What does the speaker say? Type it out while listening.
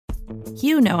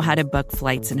You know how to book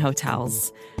flights and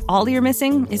hotels. All you're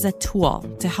missing is a tool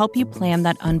to help you plan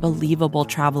that unbelievable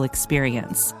travel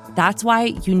experience. That's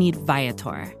why you need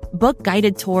Viator. Book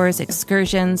guided tours,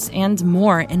 excursions, and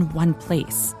more in one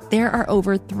place. There are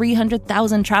over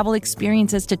 300,000 travel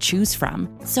experiences to choose from,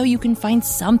 so you can find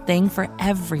something for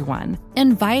everyone.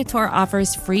 And Viator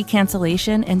offers free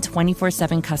cancellation and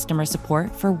 24/7 customer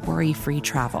support for worry-free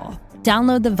travel.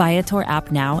 Download the Viator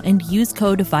app now and use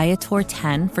code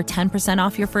Viator10 for 10%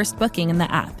 off your first booking in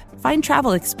the app. Find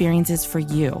travel experiences for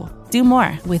you. Do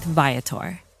more with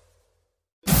Viator.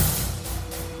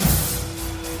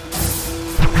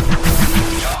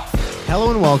 Hello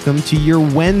and welcome to your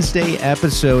Wednesday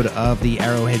episode of the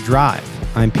Arrowhead Drive.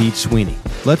 I'm Pete Sweeney.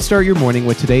 Let's start your morning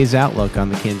with today's outlook on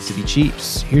the Kansas City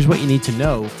Chiefs. Here's what you need to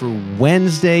know for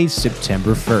Wednesday,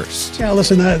 September 1st. Yeah,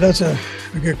 listen, that's a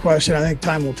good question. I think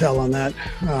time will tell on that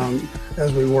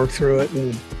as we work through it,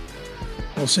 and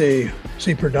we'll see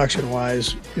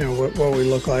production-wise, what we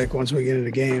look like once we get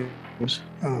into games.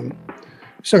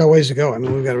 Still got ways to go. I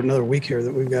mean, we've got another week here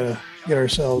that we've got to get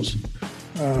ourselves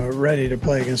ready to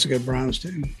play against a good Browns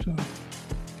team. So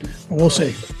we'll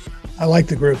see. I like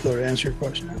the group, though, to answer your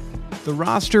question. The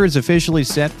roster is officially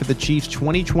set for the Chiefs'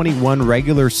 2021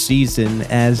 regular season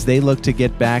as they look to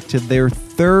get back to their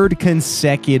third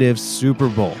consecutive Super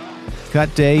Bowl.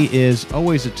 Cut day is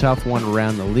always a tough one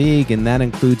around the league, and that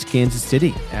includes Kansas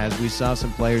City, as we saw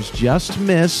some players just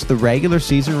miss the regular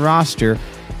season roster,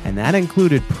 and that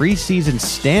included preseason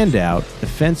standout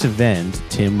defensive end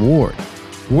Tim Ward.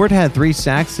 Ward had 3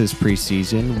 sacks this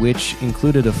preseason, which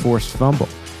included a forced fumble.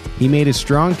 He made a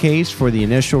strong case for the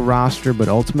initial roster, but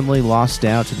ultimately lost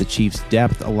out to the Chiefs'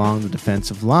 depth along the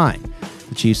defensive line.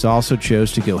 The Chiefs also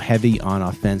chose to go heavy on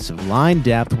offensive line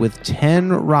depth, with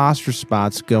 10 roster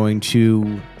spots going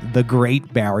to the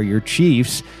Great Barrier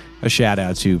Chiefs. A shout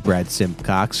out to Brad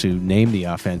Simcox, who named the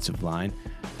offensive line.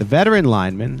 The veteran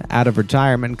lineman, out of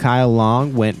retirement, Kyle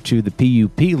Long, went to the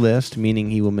PUP list,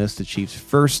 meaning he will miss the Chiefs'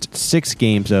 first 6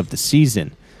 games of the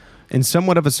season. In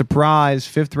somewhat of a surprise,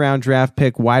 5th-round draft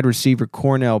pick wide receiver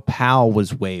Cornell Powell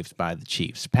was waived by the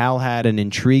Chiefs. Powell had an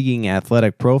intriguing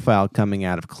athletic profile coming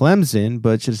out of Clemson,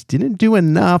 but just didn't do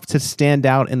enough to stand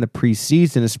out in the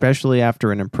preseason, especially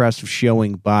after an impressive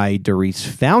showing by Darius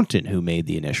Fountain, who made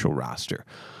the initial roster.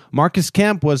 Marcus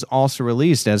Kemp was also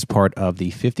released as part of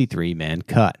the 53-man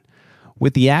cut.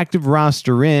 With the active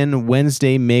roster in,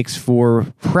 Wednesday makes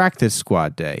for practice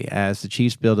squad day as the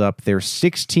Chiefs build up their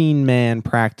 16-man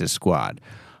practice squad.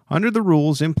 Under the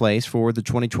rules in place for the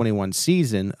 2021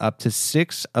 season, up to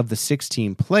 6 of the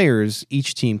 16 players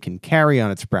each team can carry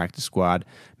on its practice squad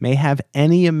may have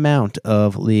any amount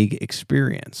of league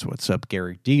experience. What's up,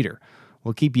 Gary Dieter?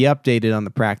 We'll keep you updated on the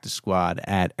practice squad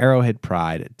at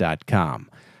arrowheadpride.com.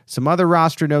 Some other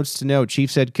roster notes to note.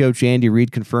 Chiefs head coach Andy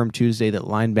Reid confirmed Tuesday that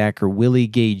linebacker Willie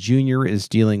Gay Jr. is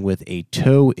dealing with a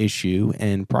toe issue,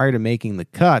 and prior to making the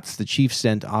cuts, the Chiefs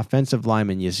sent offensive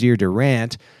lineman Yasir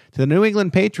Durant to the New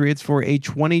England Patriots for a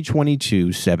 2022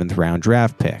 7th-round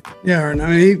draft pick. Yeah, and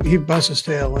I mean, he busts his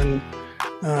tail, and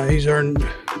he's earned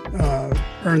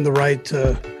the right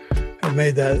to have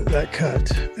made that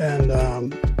cut, and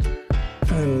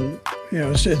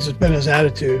it's been his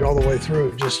attitude all the way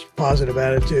through, just positive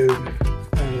attitude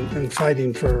and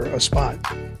fighting for a spot.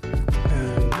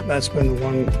 And that's been the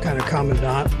one kind of common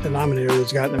denominator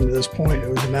that's gotten him to this point. It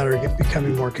was a matter of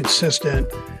becoming more consistent,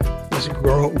 just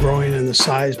growing in the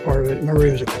size part of it. Remember,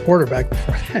 he was a quarterback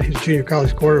before that. He was a junior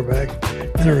college quarterback,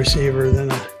 then a receiver, then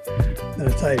a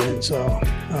tight end. So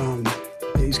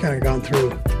he's kind of gone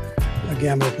through a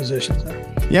gamut of positions there.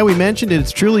 Yeah, we mentioned it.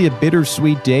 It's truly a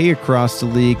bittersweet day across the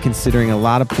league, considering a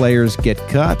lot of players get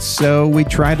cut. So we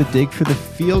try to dig for the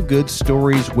feel-good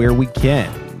stories where we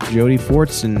can. Jody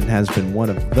Fortson has been one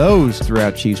of those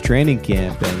throughout Chiefs training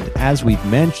camp, and as we've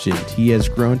mentioned, he has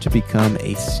grown to become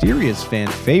a serious fan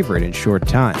favorite in short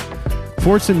time.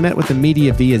 Fortson met with the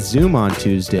media via Zoom on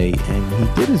Tuesday, and he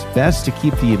did his best to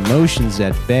keep the emotions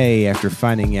at bay after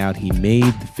finding out he made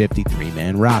the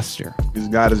 53-man roster.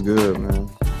 God is good, man.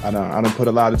 I don't put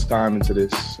a lot of time into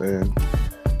this, and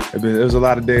there was a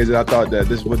lot of days that I thought that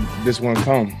this wouldn't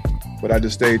come, but I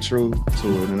just stayed true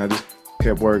to it, and I just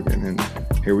kept working, and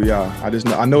here we are.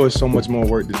 I know it's so much more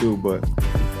work to do, but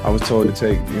I was told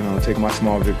to take my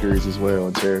small victories as well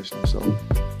and cherish them. So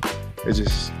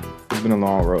it's been a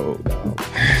long road, dog.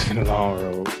 It's been a long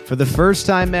road. For the first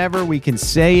time ever, we can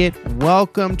say it.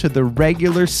 Welcome to the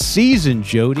regular season,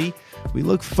 Jody. We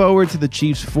look forward to the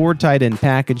Chiefs' 4 tight end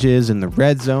packages in the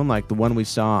red zone, like the one we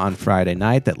saw on Friday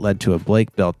night that led to a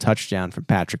Blake Bell touchdown from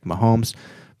Patrick Mahomes.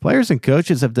 Players and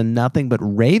coaches have done nothing but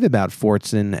rave about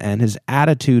Fortson and his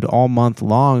attitude all month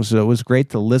long, so it was great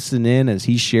to listen in as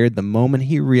he shared the moment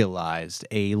he realized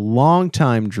a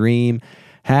long-time dream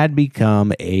had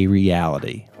become a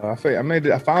reality. I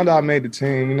found out I made the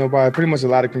team, by pretty much a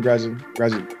lot of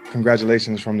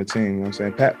congratulations from the team. You know what I'm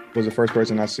saying? Pat was the first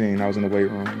person I seen. I was in the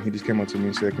weight room. He just came up to me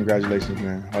and said, "Congratulations,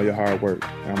 man. All your hard work.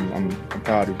 I'm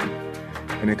proud of you."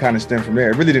 And it kind of stemmed from there.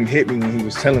 It really didn't hit me when he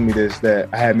was telling me this, that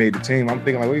I had made the team. I'm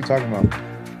thinking, like, what are you talking about?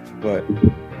 But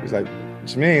he's like,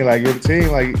 what you mean? Like, you're the team?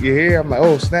 Like, you're here? I'm like,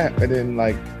 oh, snap. And then,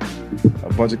 like,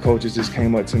 a bunch of coaches just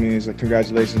came up to me and said,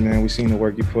 congratulations, man. We seen the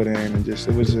work you put in. And it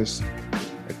was just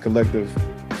a collective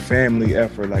family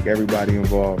effort. Like, everybody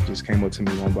involved just came up to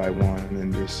me one by one.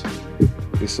 And just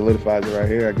it solidifies it right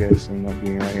here, I guess. And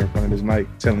being right here in front of this mic,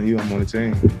 telling you I'm on the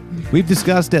team. We've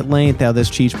discussed at length how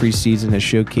this Chiefs preseason has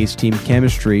showcased team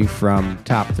chemistry from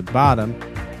top to bottom,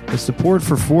 the support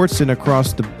for Fortson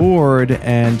across the board,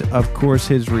 and, of course,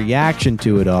 his reaction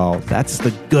to it all. That's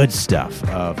the good stuff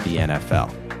of the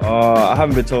NFL. I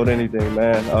haven't been told anything,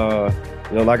 man.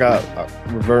 Like I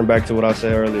reverting back to what I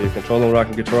said earlier, controlling what I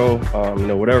can control.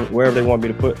 Wherever they want me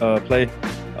to play,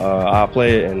 I'll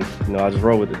play it, and I just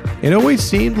roll with it. It always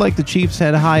seemed like the Chiefs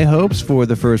had high hopes for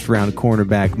the first-round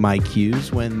cornerback Mike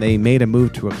Hughes when they made a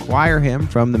move to acquire him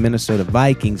from the Minnesota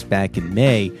Vikings back in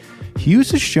May.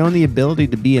 Hughes has shown the ability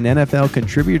to be an NFL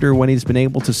contributor when he's been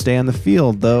able to stay on the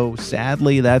field, though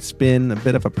sadly that's been a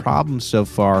bit of a problem so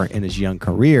far in his young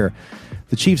career.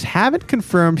 The Chiefs haven't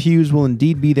confirmed Hughes will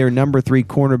indeed be their number 3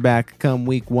 cornerback come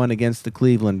week 1 against the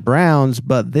Cleveland Browns,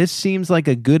 but this seems like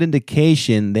a good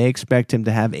indication they expect him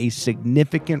to have a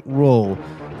significant role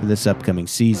for this upcoming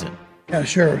season. Yeah,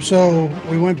 sure. So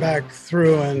we went back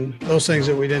through, and those things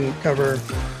that we didn't cover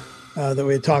that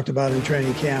we had talked about in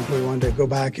training camp, we wanted to go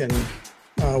back and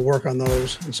work on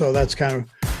those. And so that's kind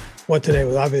of what today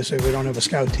was. Obviously, we don't have a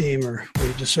scout team, or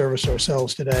we just service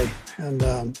ourselves today. And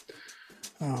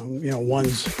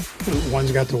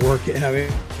one's got to work. It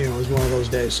was one of those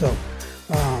days. So,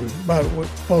 but with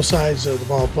both sides of the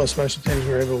ball, plus special teams,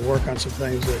 we were able to work on some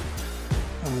things that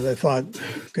they thought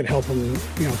could help them,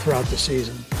 throughout the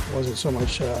season. It wasn't so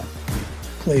much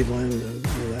Cleveland and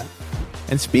all that.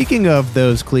 And speaking of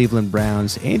those Cleveland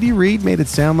Browns, Andy Reid made it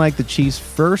sound like the Chiefs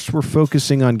first were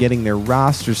focusing on getting their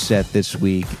roster set this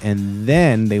week, and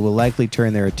then they will likely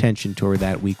turn their attention toward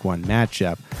that Week 1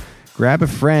 matchup. Grab a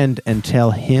friend and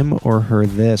tell him or her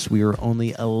this: we are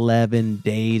only 11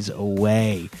 days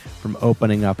away from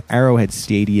opening up Arrowhead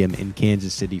Stadium in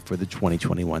Kansas City for the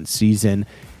 2021 season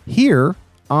here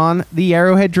on the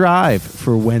Arrowhead Drive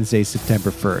for Wednesday,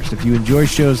 September 1st. If you enjoy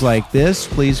shows like this,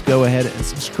 please go ahead and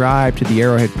subscribe to the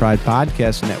Arrowhead Pride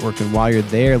Podcast Network, and while you're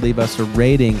there, leave us a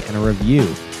rating and a review.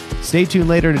 Stay tuned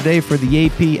later today for the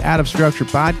AP Out of Structure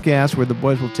podcast, where the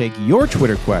boys will take your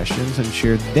Twitter questions and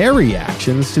share their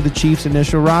reactions to the Chiefs'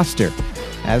 initial roster.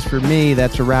 As for me,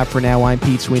 that's a wrap for now. I'm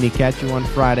Pete Sweeney. Catch you on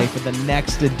Friday for the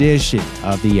next edition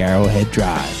of the Arrowhead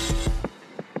Drive.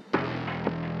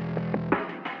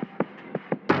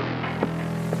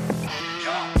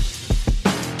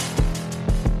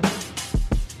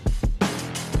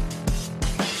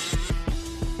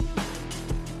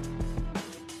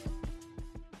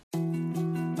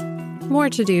 More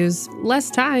to-dos, less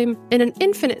time, and an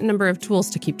infinite number of tools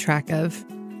to keep track of.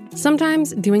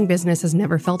 Sometimes doing business has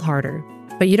never felt harder,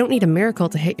 but you don't need a miracle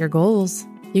to hit your goals.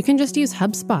 You can just use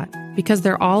HubSpot, because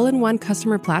their all-in-one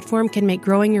customer platform can make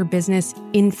growing your business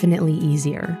infinitely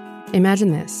easier.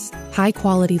 Imagine this: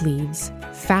 high-quality leads,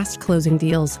 fast closing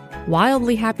deals,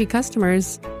 wildly happy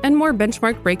customers, and more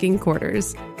benchmark-breaking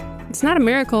quarters. It's not a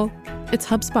miracle, it's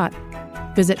HubSpot.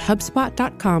 Visit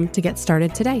HubSpot.com to get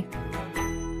started today.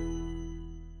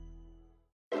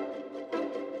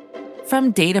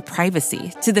 From data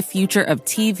privacy to the future of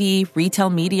TV, retail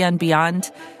media, and beyond,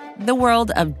 the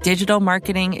world of digital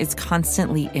marketing is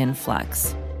constantly in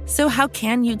flux. So how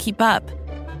can you keep up?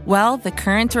 Well, the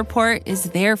Current Report is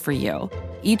there for you.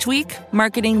 Each week,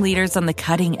 marketing leaders on the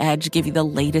cutting edge give you the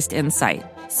latest insight.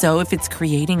 So if it's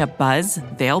creating a buzz,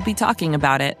 they'll be talking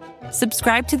about it.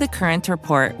 Subscribe to the Current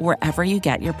Report wherever you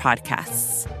get your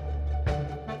podcasts.